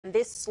And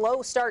this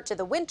slow start to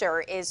the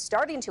winter is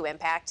starting to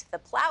impact the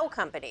plow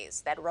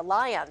companies that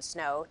rely on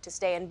snow to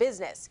stay in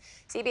business.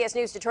 CBS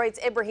News Detroit's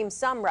Ibrahim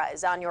Samra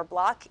is on your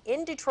block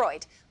in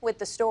Detroit with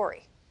the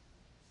story.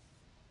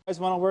 Guys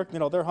want to work,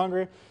 they're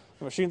hungry,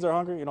 the machines are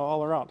hungry,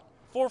 all around.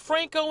 For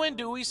Franco and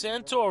Dewey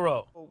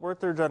Santoro. We're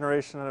third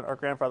generation, and our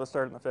grandfather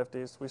started in the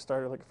 50s. We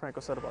started, like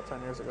Franco said, about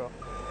 10 years ago.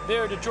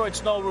 Their Detroit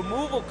snow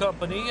removal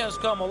company has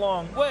come a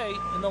long way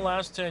in the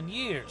last 10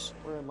 years.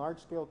 We're in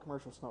large-scale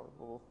commercial snow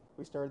removal.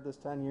 We started this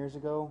 10 years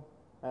ago,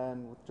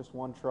 and with just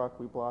one truck,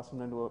 we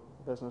blossomed into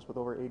a business with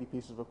over 80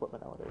 pieces of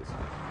equipment nowadays.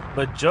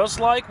 But just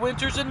like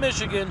winters in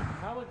Michigan,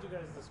 how would you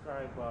guys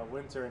describe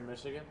winter in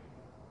Michigan?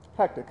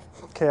 Hectic.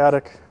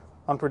 Chaotic,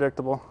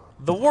 unpredictable.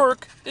 the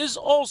work is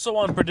also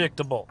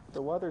unpredictable.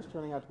 The weather's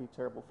turning out to be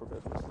terrible for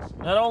business.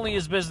 Not only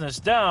is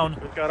business down,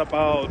 We've got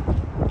about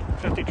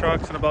 50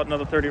 trucks and about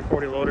another 30 or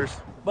 40 loaders.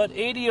 but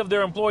 80 of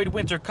their employed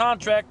winter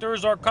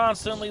contractors are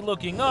constantly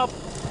looking up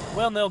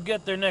when they'll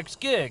get their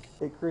next gig.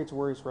 It creates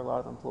worries for a lot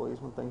of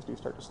employees when things do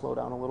start to slow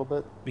down a little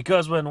bit.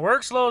 Because when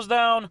work slows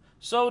down,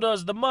 so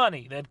does the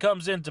money that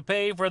comes in to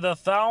pay for the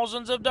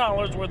thousands of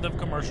dollars worth of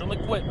commercial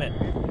equipment.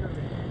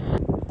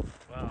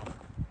 Wow.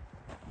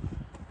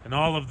 And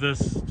all of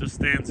this just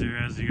stands here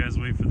as you guys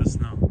wait for the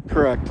snow.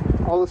 Correct.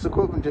 All this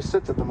equipment just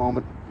sits at the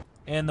moment.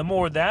 And the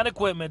more that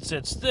equipment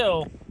sits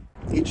still,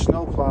 each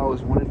snowplow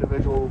is one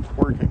individual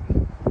working.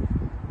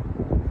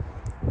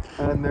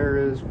 And there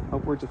is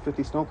upwards of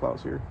 50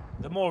 snowplows here.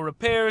 the more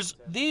repairs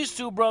these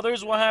two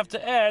brothers will have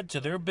to add to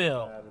their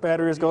bill.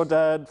 Batteries go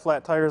dead,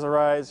 flat tires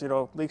arise,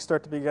 leaks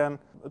start to begin.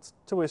 It's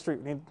a two-way street.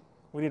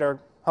 We need our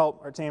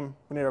help, our team,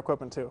 we need our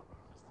equipment too.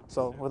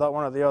 So without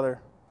one or the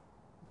other,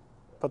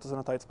 puts us in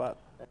a tight spot.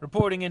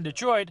 Reporting in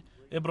Detroit,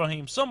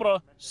 Ibrahim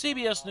Samra,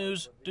 CBS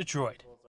News, Detroit.